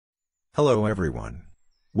Hello everyone.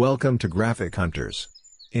 Welcome to Graphic Hunters.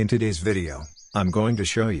 In today's video, I'm going to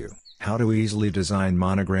show you how to easily design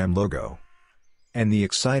monogram logo. And the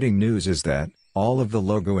exciting news is that all of the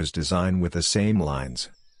logo is designed with the same lines.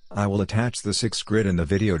 I will attach the 6 grid in the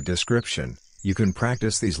video description. You can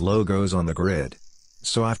practice these logos on the grid.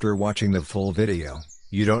 So after watching the full video,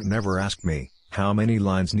 you don't never ask me how many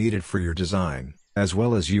lines needed for your design, as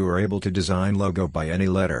well as you are able to design logo by any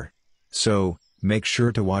letter. So, make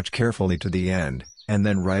sure to watch carefully to the end, and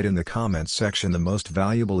then write in the comments section the most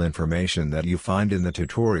valuable information that you find in the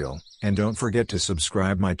tutorial, and don't forget to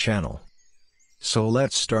subscribe my channel. So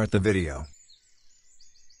let's start the video.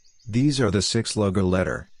 These are the 6 logo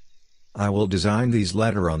letter. I will design these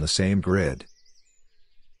letter on the same grid.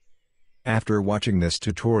 After watching this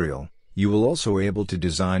tutorial, you will also able to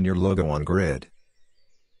design your logo on grid.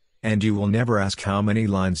 And you will never ask how many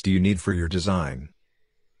lines do you need for your design.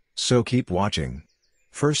 So keep watching.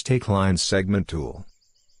 First take line segment tool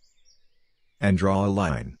and draw a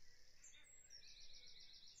line.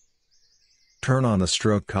 Turn on the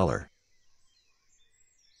stroke color.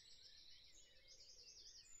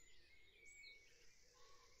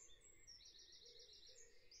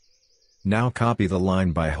 Now copy the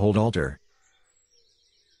line by hold Alt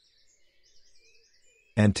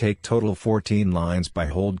and take total 14 lines by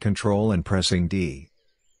hold Ctrl and pressing D.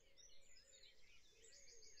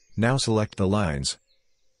 Now select the lines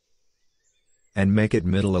and make it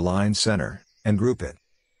middle align center, and group it.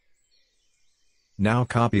 Now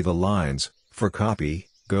copy the lines. For copy,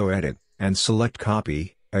 go edit, and select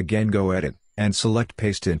copy, again go edit, and select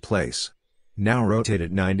paste in place. Now rotate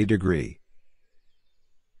it 90 degree.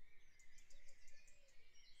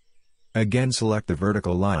 Again select the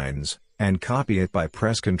vertical lines, and copy it by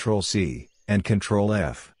press Ctrl C, and Ctrl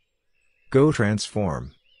F. Go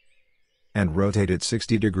transform and rotate it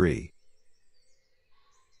 60 degree.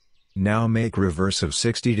 Now make reverse of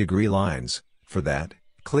 60 degree lines. For that,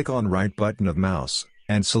 click on right button of mouse,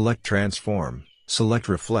 and select transform, select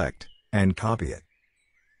reflect, and copy it.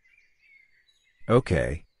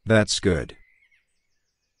 Okay, that's good.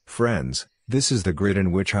 Friends, this is the grid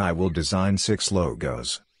in which I will design 6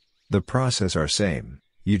 logos. The process are same,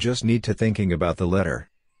 you just need to thinking about the letter.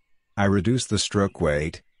 I reduce the stroke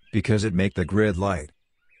weight, because it make the grid light.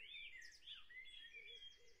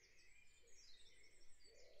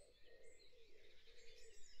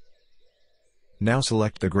 Now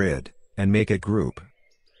select the grid, and make it group.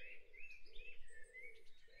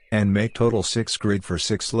 And make total 6 grid for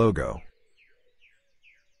 6 logo.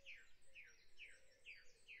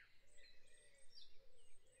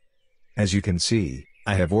 As you can see,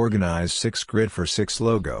 I have organized 6 grid for 6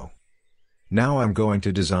 logo. Now I'm going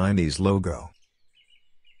to design these logo.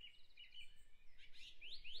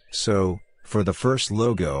 So, for the first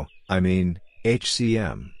logo,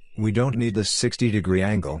 HCM, we don't need this 60 degree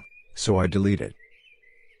angle, so I delete it.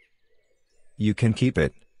 You can keep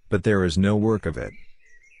it, but there is no work of it.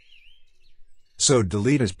 So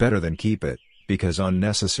delete is better than keep it, because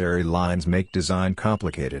unnecessary lines make design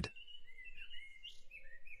complicated.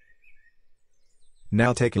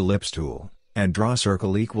 Now take ellipse tool, and draw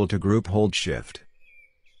circle equal to group hold shift.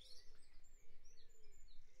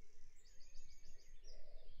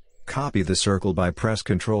 Copy the circle by press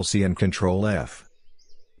Ctrl C and Ctrl F.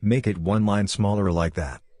 Make it 1 line smaller like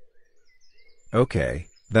that. Okay,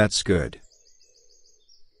 that's good.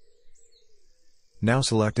 Now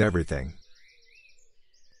select everything.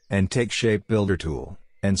 And take Shape Builder tool,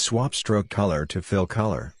 and swap stroke color to fill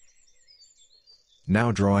color.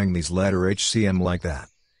 Now drawing these letter HCM like that.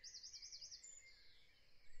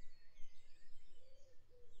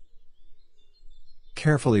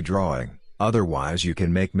 Carefully drawing, otherwise you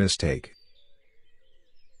can make mistake.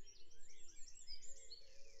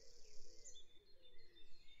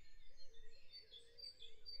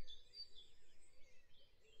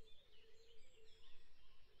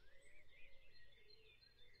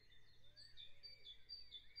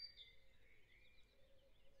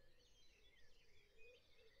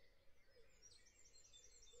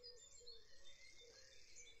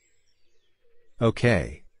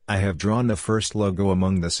 Okay, I have drawn the first logo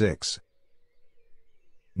among the 6.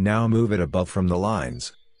 Now move it above from the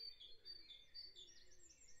lines.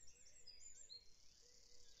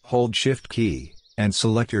 Hold Shift key, and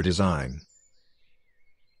select your design.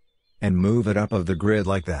 And move it up of the grid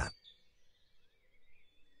like that.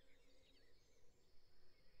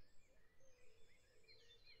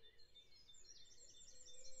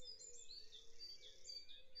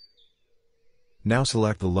 Now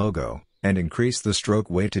select the logo, and increase the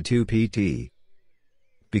stroke weight to 2 pt.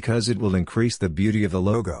 Because it will increase the beauty of the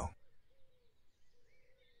logo.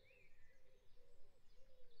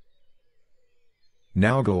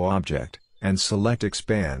 Now go Object, and select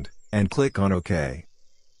Expand, and click on OK.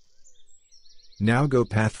 Now go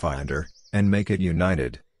Pathfinder, and make it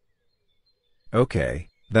United. OK,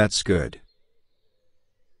 that's good.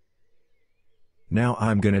 Now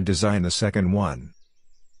I'm gonna design the second one.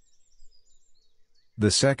 The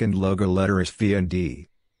second logo letter is V and D.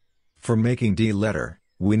 For making D letter,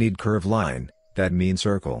 we need curve line, that means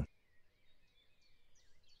circle.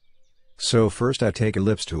 So first I take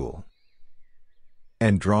Ellipse tool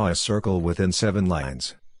and draw a circle within 7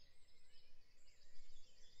 lines.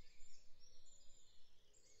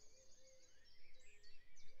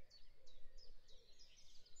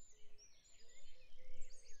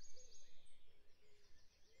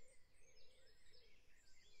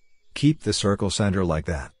 Keep the circle center like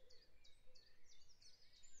that.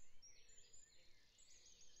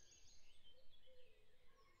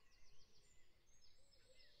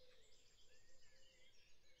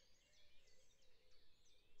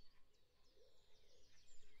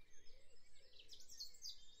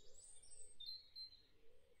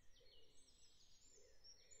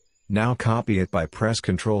 Now copy it by press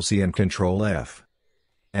Ctrl C and Ctrl F.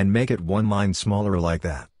 And make it 1 line smaller like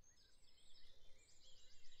that.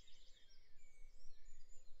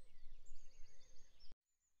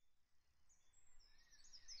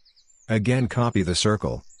 Again copy the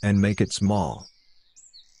circle, and make it small.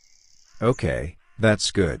 OK, that's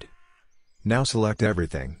good. Now select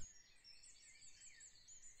everything.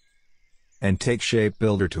 And take Shape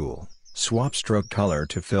Builder tool, swap stroke color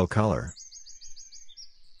to fill color.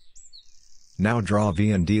 Now draw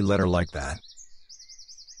V and D letter like that.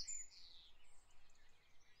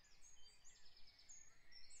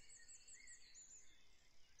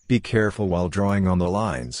 Be careful while drawing on the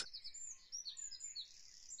lines.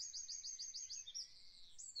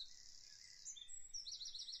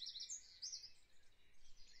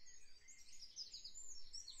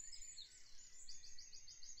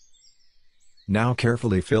 Now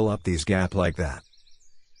carefully fill up these gaps like that.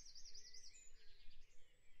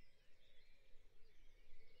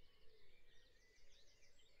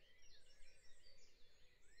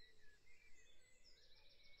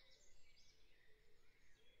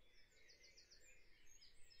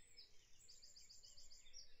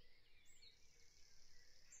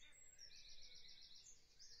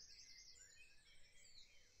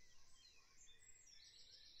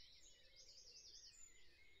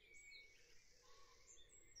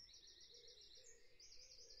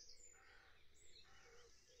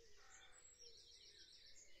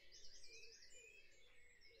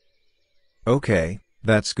 OK,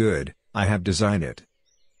 that's good, I have designed it.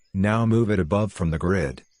 Now move it above from the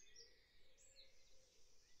grid.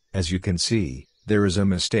 As you can see, there is a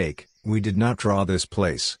mistake, we did not draw this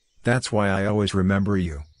place, that's why I always remember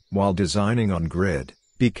you, while designing on grid,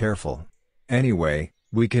 be careful. Anyway,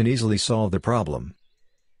 we can easily solve the problem.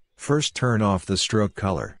 First turn off the stroke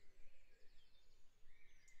color.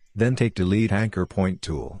 Then take Delete Anchor Point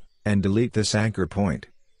tool, and delete this anchor point.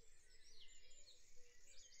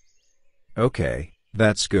 OK,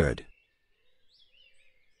 that's good.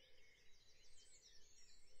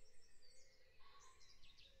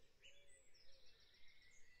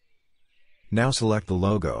 Now select the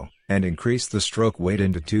logo, and increase the stroke weight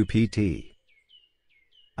into 2 pt.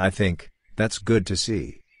 I think that's good to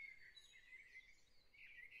see.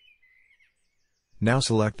 Now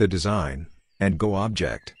select the design, and go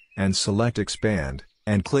Object, and select Expand,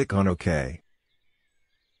 and click on OK.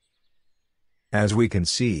 As we can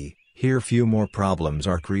see, here few more problems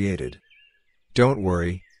are created. Don't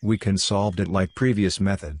worry, we can solve it like previous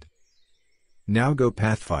method. Now go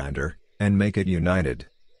Pathfinder, and make it United.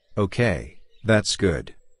 OK, that's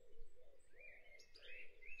good.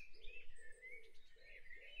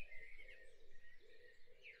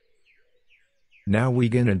 Now we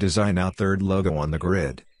gonna design our third logo on the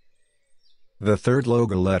grid. The third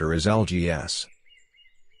logo letter is LGS.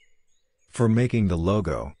 For making the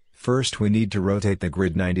logo, first we need to rotate the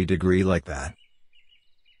grid 90 degrees like that.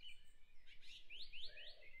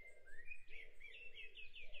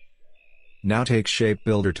 Now take Shape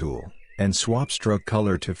Builder tool, and swap stroke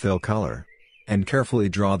color to fill color. And carefully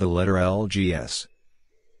draw the letter LGS.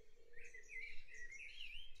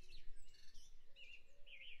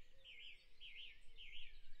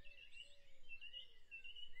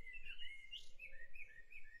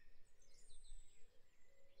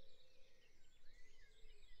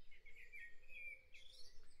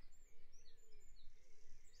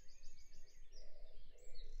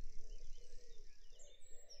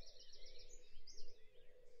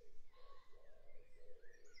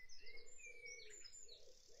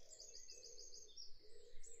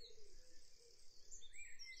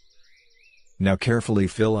 Now carefully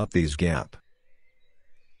fill up these gaps.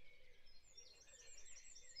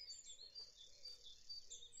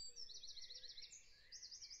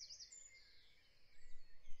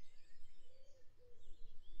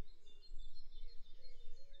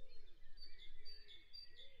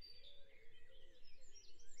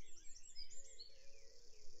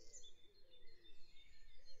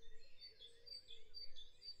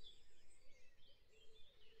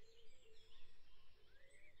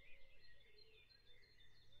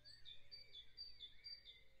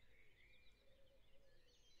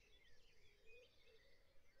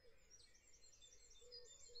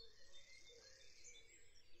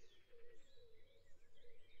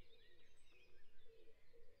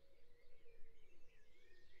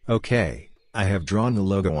 Okay, I have drawn the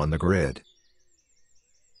logo on the grid.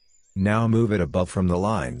 Now move it above from the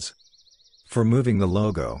lines. For moving the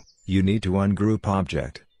logo, you need to ungroup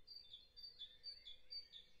object.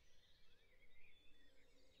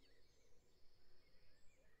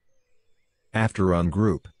 After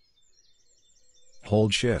ungroup,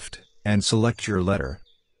 hold Shift, and select your letter,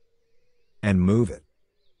 and move it.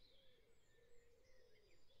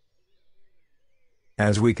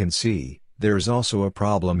 As we can see, there is also a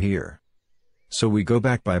problem here. So we go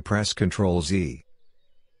back by press Ctrl Z.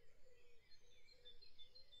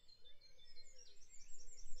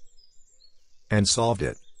 And solved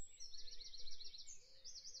it.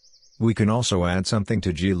 We can also add something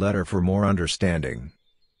to G letter for more understanding.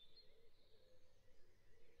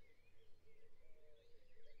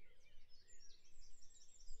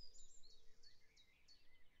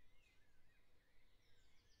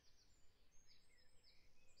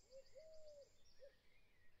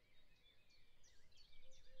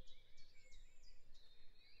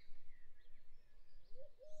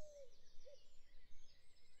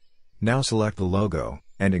 Now select the logo,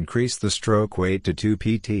 and increase the stroke weight to 2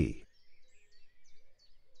 pt.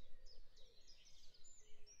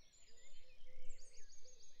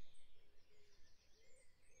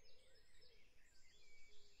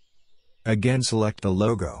 Again select the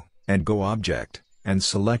logo, and go Object, and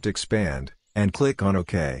select Expand, and click on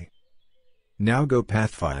OK. Now go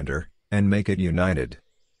Pathfinder, and make it united.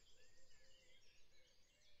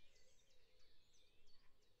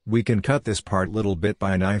 We can cut this part little bit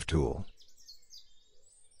by a knife tool.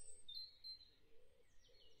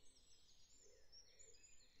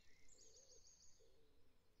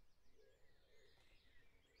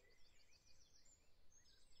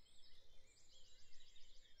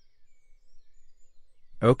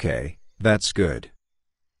 Okay, that's good.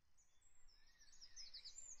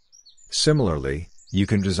 Similarly, you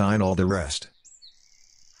can design all the rest.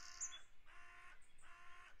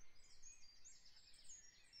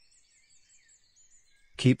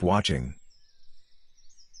 Keep watching.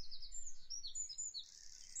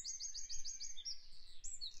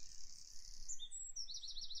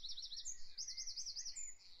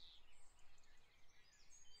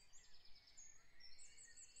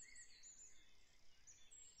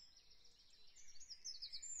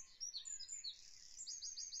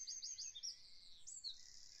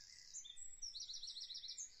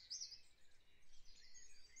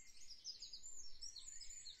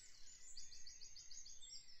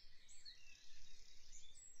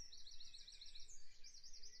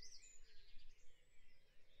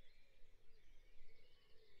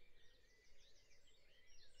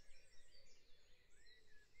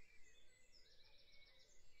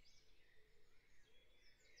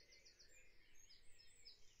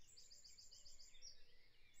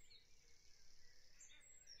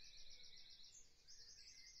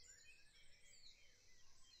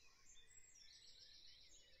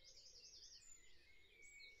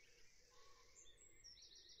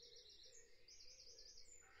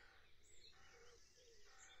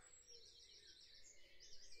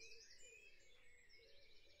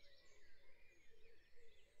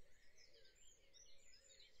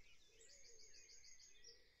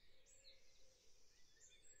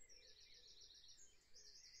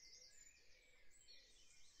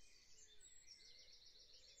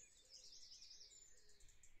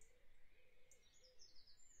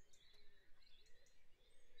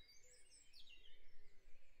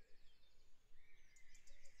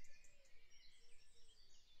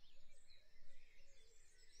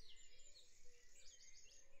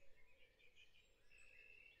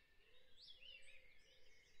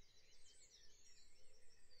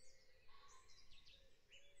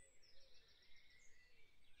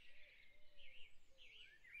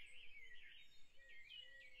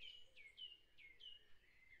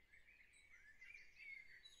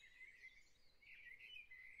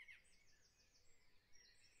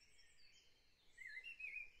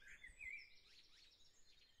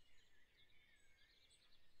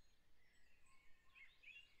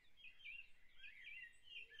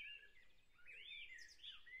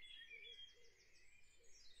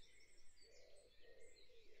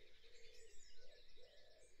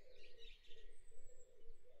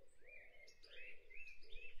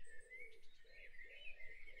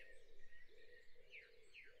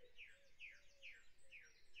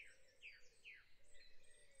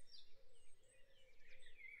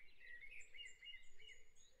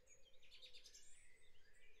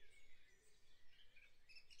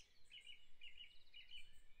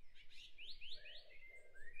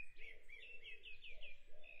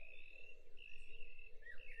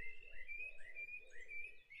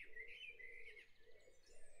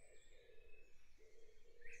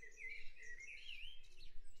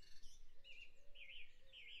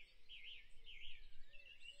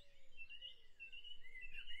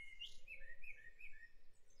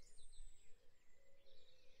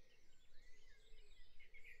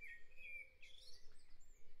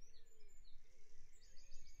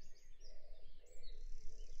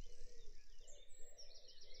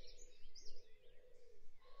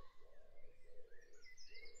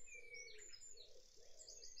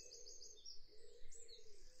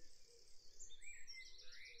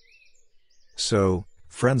 So,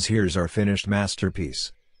 friends, here's our finished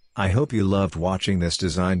masterpiece. I hope you loved watching this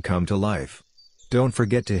design come to life. Don't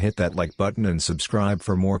forget to hit that like button and subscribe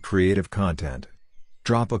for more creative content.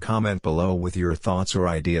 Drop a comment below with your thoughts or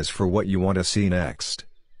ideas for what you want to see next.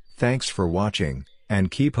 Thanks for watching,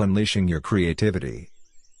 and keep unleashing your creativity.